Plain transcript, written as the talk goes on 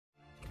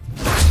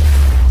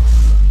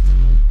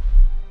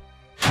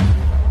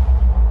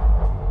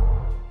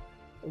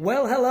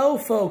Well, hello,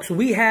 folks.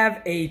 We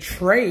have a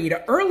trade,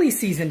 early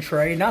season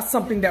trade, not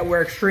something that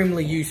we're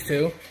extremely used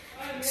to.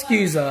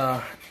 Excuse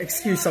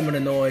some of the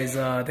noise.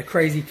 The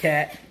crazy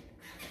cat.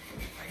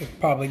 I could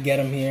probably get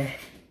him here.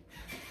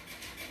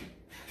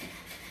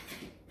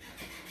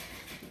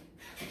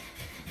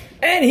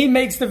 And he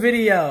makes the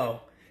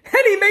video.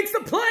 And he makes the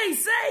play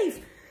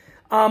safe.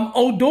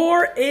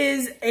 Odor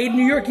is a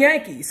New York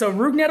Yankee. So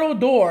Rougned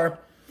Odor,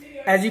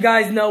 as you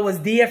guys know, was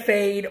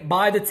DFA'd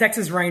by the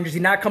Texas Rangers. He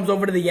now comes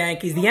over to the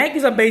Yankees. The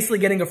Yankees are basically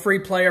getting a free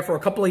player for a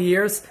couple of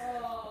years.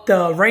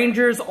 The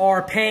Rangers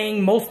are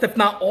paying most, if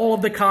not all,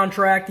 of the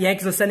contract. The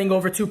Yankees are sending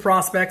over 2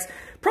 prospects.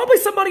 Probably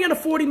somebody on a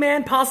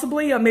 40-man,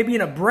 possibly. Maybe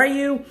an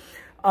Abreu.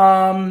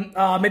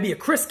 Maybe a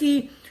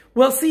Krisky.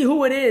 We'll see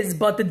who it is.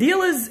 But the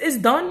deal is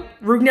done.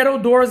 Rougned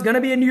Odor is going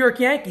to be a New York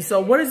Yankee. So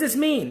what does this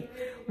mean?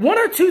 One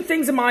or two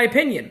things in my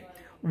opinion.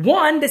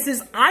 One, this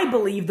is, I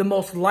believe, the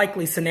most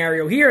likely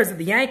scenario here is that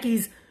the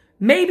Yankees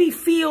maybe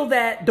feel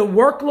that the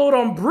workload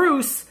on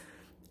Bruce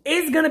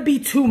is going to be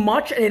too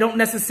much and they don't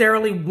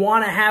necessarily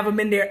want to have him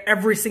in there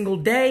every single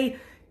day.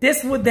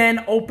 This would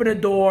then open a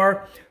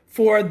door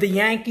for the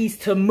Yankees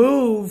to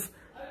move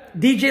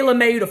DJ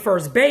LeMahieu to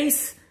first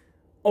base.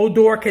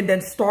 Odor can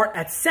then start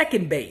at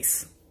second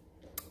base.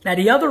 Now,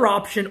 the other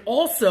option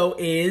also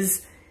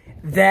is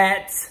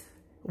that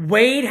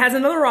Wade has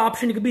another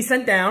option. He could be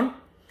sent down.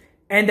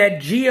 And that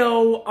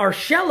Gio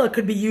Urshela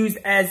could be used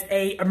as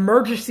a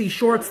emergency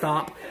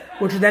shortstop,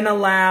 which would then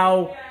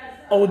allow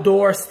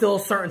Odor still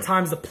certain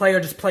times to play or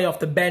just play off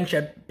the bench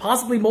at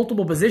possibly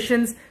multiple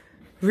positions.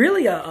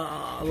 Really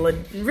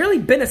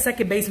been a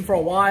second baseman for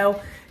a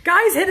while.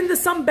 Guy's hit into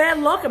some bad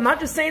luck. I'm not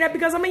just saying that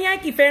because I'm a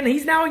Yankee fan.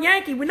 He's now a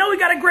Yankee. We know he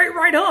got a great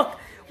right hook.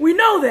 We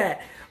know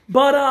that.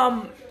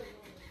 But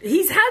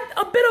he's had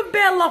a bit of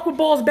bad luck with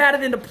balls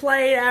batted into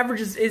play.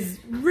 Average is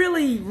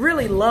really,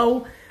 really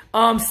low.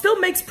 Still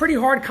makes pretty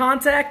hard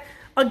contact.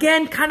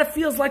 Again, kind of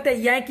feels like that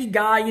Yankee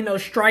guy, you know,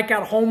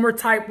 strikeout homer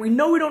type. We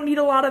know we don't need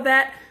a lot of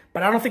that,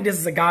 but I don't think this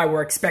is a guy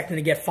we're expecting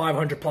to get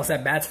 500 plus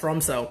at bats from.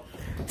 So,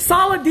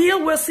 solid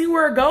deal. We'll see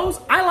where it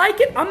goes. I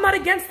like it. I'm not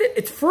against it.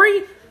 It's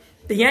free.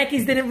 The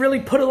Yankees didn't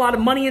really put a lot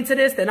of money into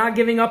this. They're not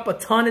giving up a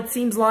ton, it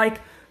seems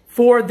like,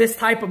 for this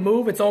type of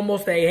move. It's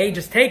almost a, hey,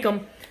 just take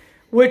them,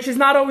 which is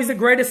not always the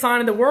greatest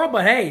sign in the world,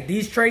 but hey,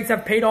 these trades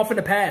have paid off in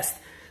the past.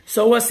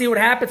 So we'll see what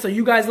happens. So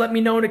you guys let me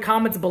know in the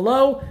comments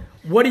below.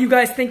 What do you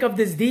guys think of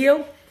this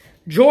deal?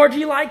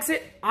 Georgie likes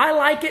it. I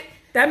like it.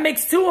 That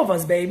makes 2 of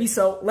us, baby.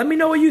 So let me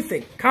know what you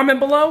think. Comment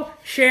below.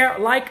 Share.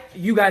 Like.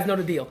 You guys know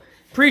the deal.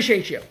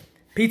 Appreciate you.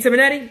 Pizza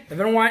Minetti of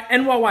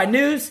NYY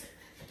News.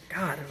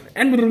 God,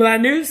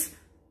 NYY News.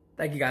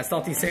 Thank you guys.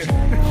 Talk to you soon.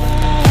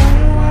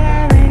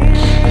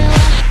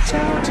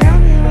 Tell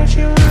me what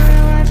you want.